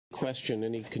question,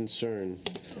 any concern?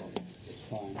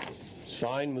 Fine. It's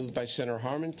fine. Moved by Senator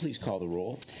Harman. Please call the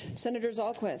roll. Senators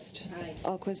Alquist. Aye.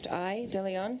 Alquist, aye.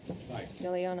 DeLeon. Aye.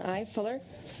 DeLeon, aye. Fuller.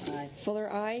 Aye.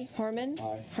 Fuller, aye. Harman.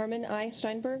 Aye. Harman, aye.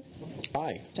 Steinberg.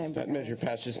 Aye. Steinberg, That measure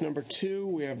passes. Number 2,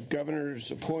 we have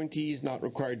governor's appointees not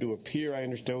required to appear. I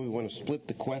understand we want to split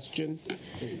the question.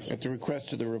 At the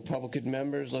request of the Republican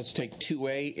members, let's take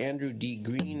 2A. Andrew D.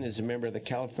 Green is a member of the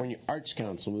California Arts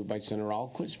Council. Moved by Senator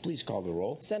Alquist. Please call the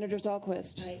roll. Senators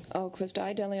Alquist. Aye. Alquist,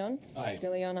 aye. DeLeon. Aye.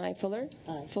 DeLeon, aye. Fuller.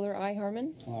 Aye. Fuller, aye.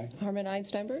 Harman. Aye. Harman, aye.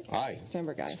 Steinberg. Aye.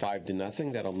 Steinberg, aye. It's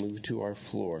 5-0. That'll move to our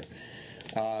floor.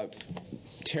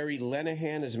 Terry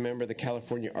Lenahan is a member of the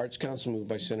California Arts Council. Moved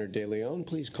by Senator De Leon.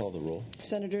 Please call the roll.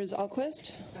 Senators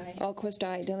Alquist. Aye. Alquist,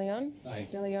 aye. DeLeon. Aye.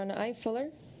 DeLeon, aye. Fuller.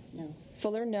 No.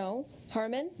 Fuller, no.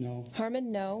 Harman. No.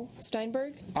 Harman, no.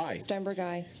 Steinberg. Aye. Steinberg,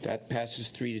 aye. That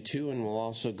passes 3-2, and will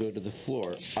also go to the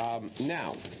floor.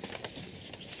 Now,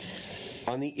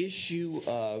 on the issue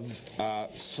of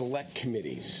select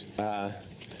committees,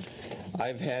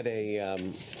 I've had a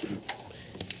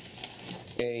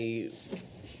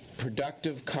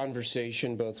productive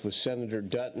conversation both with Senator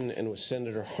Dutton and with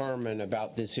Senator Harman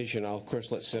about this issue, and I'll, of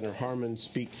course, let Senator Harman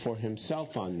speak for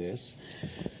himself on this.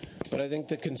 But I think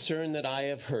the concern that I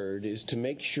have heard is to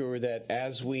make sure that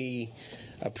as we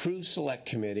approve select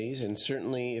committees, and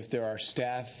certainly if there are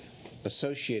staff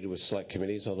associated with select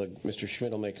committees, although Mr.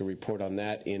 Schmidt will make a report on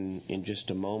that in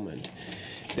just a moment,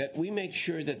 that we make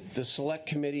sure that the select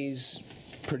committees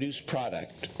produce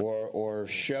product or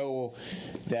show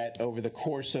that over the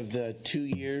course of the 2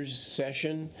 years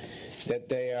session that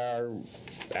they are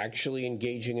actually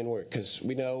engaging in work, because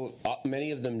we know many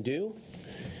of them do,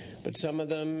 but some of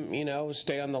them,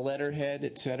 stay on the letterhead,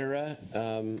 etc.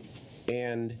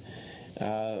 And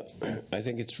I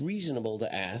think it's reasonable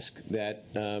to ask that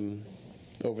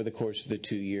over the course of the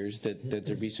 2 years that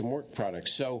there be some work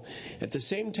products. So at the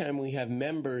same time, we have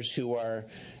members who are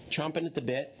chomping at the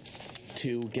bit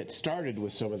to get started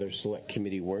with some of their select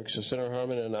committee work. So Senator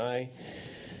Harman and I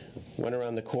went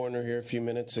around the corner here a few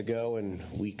minutes ago, and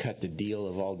we cut the deal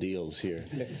of all deals here.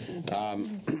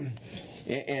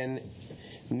 And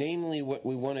namely, what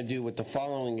we want to do with the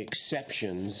following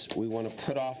exceptions, we want to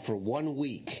put off for 1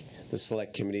 week the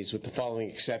select committees with the following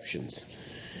exceptions.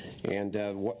 And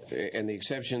the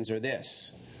exceptions are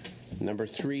this. Number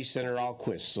 3, Senator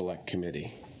Alquist Select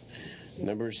Committee.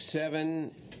 Number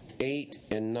 7, 8,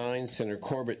 and 9, Senator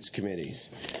Corbett's committees.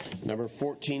 Number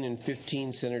 14 and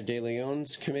 15, Senator De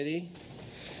Leon's committees,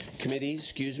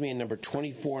 and number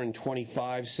 24 and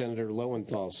 25, Senator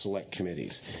Lowenthal's select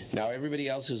committees. Now, everybody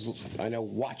else is, I know,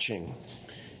 watching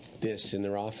this in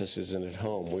their offices and at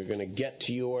home. We're going to get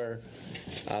to your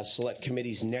select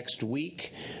committees next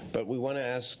week, but we want to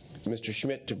ask Mr.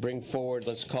 Schmidt to bring forward,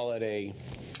 let's call it a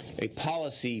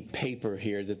policy paper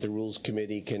here that the Rules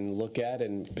Committee can look at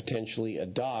and potentially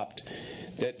adopt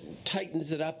that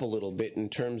tightens it up a little bit in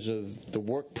terms of the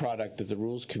work product that the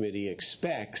Rules Committee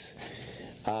expects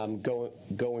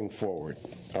going forward.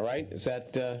 All right? Is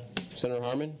that Senator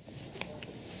Harman?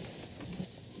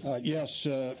 Yes,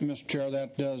 Mr. Chair,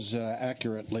 that does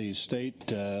accurately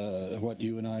state what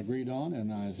you and I agreed on,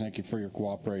 and I thank you for your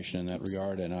cooperation in that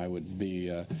regard, and I would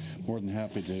be more than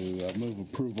happy to move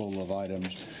approval of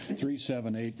items 3,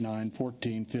 7, 8, 9,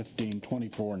 14, 15,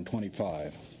 24, and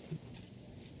 25.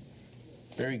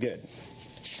 Very good.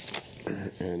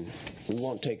 And we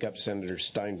won't take up Senator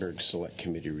Steinberg's Select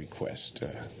Committee request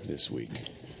this week.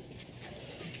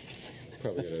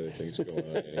 Probably got other things going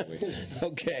on anyway.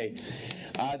 Okay.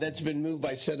 That's been moved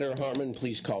by Senator Harman.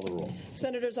 Please call the roll.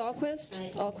 Senators Alquist.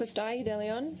 Aye. Alquist, aye.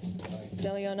 DeLeon.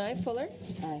 DeLeon, aye. Fuller.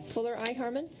 Aye. Fuller, aye.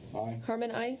 Harman. Aye.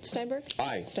 Harman, aye. Steinberg.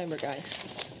 Aye. Steinberg, aye.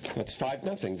 That's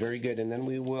 5-0. Very good. And then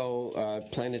we will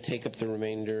plan to take up the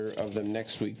remainder of them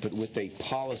next week, but with a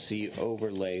policy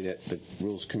overlay that the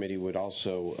Rules Committee would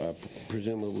also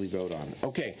presumably vote on.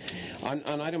 Okay.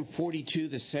 On item 42,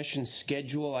 the session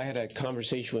schedule, I had a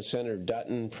conversation with Senator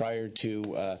Dutton prior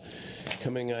to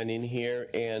coming on in here,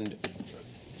 and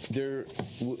there,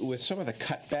 with some of the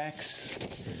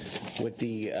cutbacks with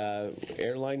the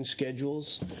airline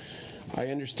schedules, I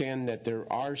understand that there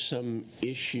are some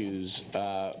issues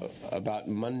about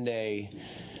Monday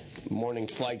morning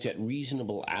flights at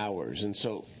reasonable hours. And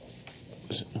so,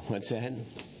 what's that?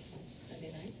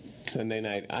 Sunday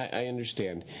night. I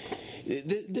understand.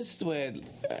 This is the way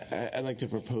I'd like to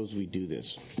propose we do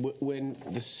this. When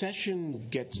the session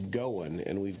gets going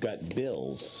and we've got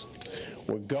bills,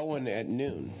 we're going at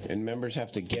noon, and members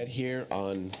have to get here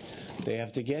on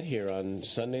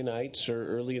Sunday nights or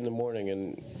early in the morning.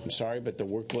 And I'm sorry, but the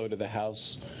workload of the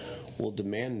House will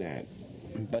demand that.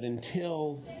 But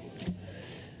until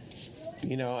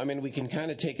I mean, we can kind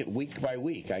of take it week by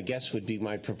week, I guess would be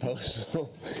my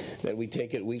proposal, that we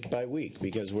take it week by week,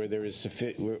 because where there is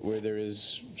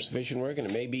sufficient work, and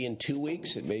it may be in 2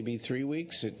 weeks, it may be 3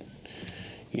 weeks, that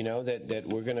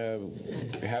we're going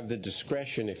to have the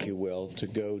discretion, if you will, to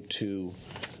go to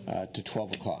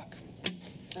 12 o'clock.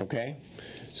 Okay?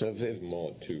 So if Leave them all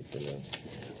at 2 for now.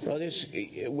 well, just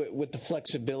with the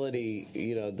flexibility,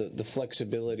 the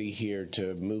flexibility here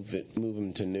to move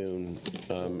them to noon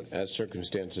as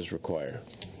circumstances require.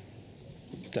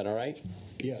 Is that all right?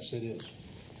 Yes, it is.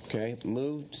 Okay,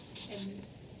 moved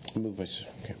by.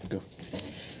 Okay, go.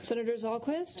 Senators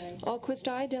Alquist? Alquist,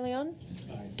 aye. DeLeon?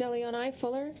 DeLeon, aye.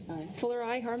 Fuller? Fuller,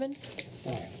 aye. Harmon?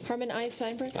 Harmon, aye.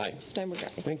 Steinberg? Aye. Steinberg, aye.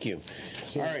 Thank you.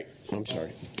 All right. I'm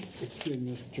sorry. Excuse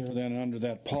me, Mr. Chair. Then under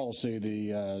that policy,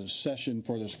 the session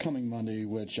for this coming Monday,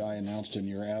 which I announced in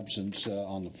your absence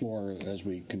on the floor as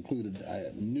we concluded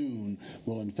at noon,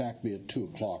 will in fact be at 2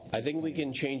 o'clock. I think we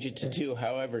can change it to 2,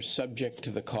 however, subject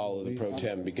to the call of the pro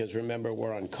tem, because remember,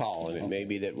 we're on call, and it may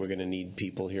be that we're going to need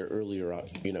people here earlier on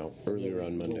What we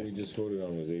Monday. just voted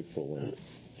on was April and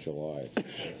July.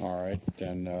 All right.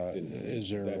 Then is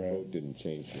there... That vote didn't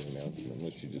change the announcement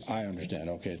unless you just... I understand.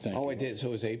 Okay, thank you. Oh, I did. So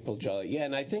it was April, July. Yeah,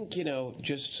 and I think,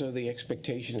 just so the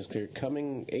expectation is clear,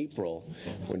 coming April,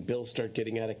 when bills start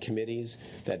getting out of committees,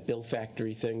 that bill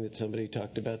factory thing that somebody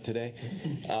talked about today,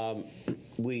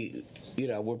 we're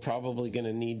probably going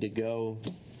to need to go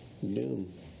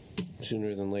noon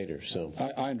sooner than later. So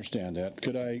I understand that.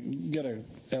 Could I get an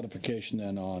edification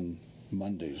then on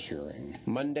Monday's hearing?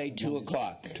 Monday, 2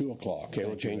 o'clock. 2 o'clock. Okay,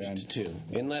 we'll change it to 2.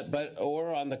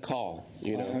 Or on the call,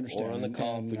 I understand. or on the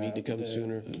call if we need to come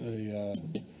sooner. The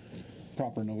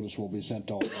proper notice will be sent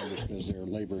to all members because they're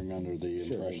laboring under the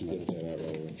impression that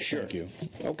it's... Sure. Thank you.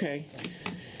 Okay.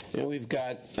 We've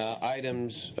got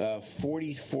items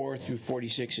 44 through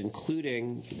 46,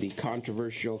 including the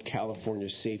controversial California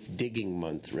Safe Digging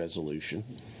Month resolution.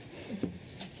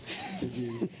 Do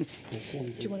you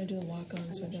want to do the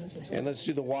walk-ons with those as well? And let's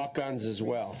do the walk-ons as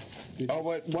well.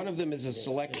 One of them is a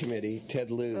select committee, Ted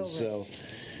Lewis, right. so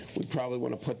we probably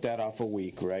want to put that off a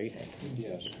week, right?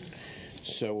 Yes.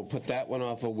 So we'll put that one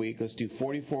off a week. Let's do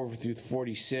 44 through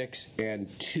 46 and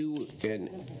 2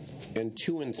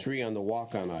 and 3 on the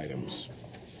walk-on items.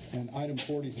 And item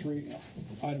 43,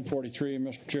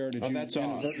 Mr. Chair, did you that's off.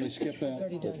 inadvertently skip that? It's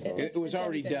already done. It was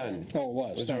already done. Oh, it was.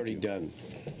 It was Thank already you. done.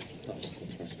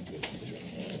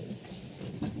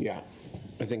 Yeah.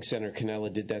 I think Senator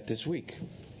Cannella did that this week.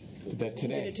 Did that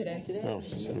today? Did it today. Oh,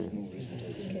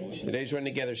 the days run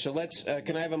together. So let's,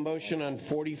 can I have a motion on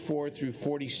 44 through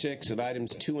 46 and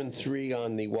items 2 and 3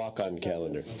 on the walk-on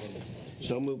calendar?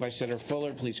 So moved by Senator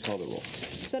Fuller. Please call the roll.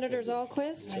 Senators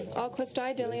Alquist? Alquist,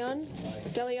 aye. DeLeon?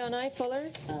 DeLeon, aye. Fuller?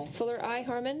 Fuller, aye.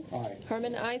 Harmon? Aye.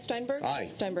 Harmon, aye. Steinberg? Aye.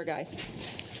 Steinberg, aye.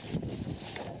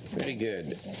 Very good.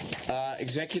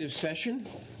 Executive session.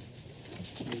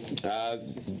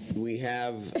 We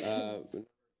have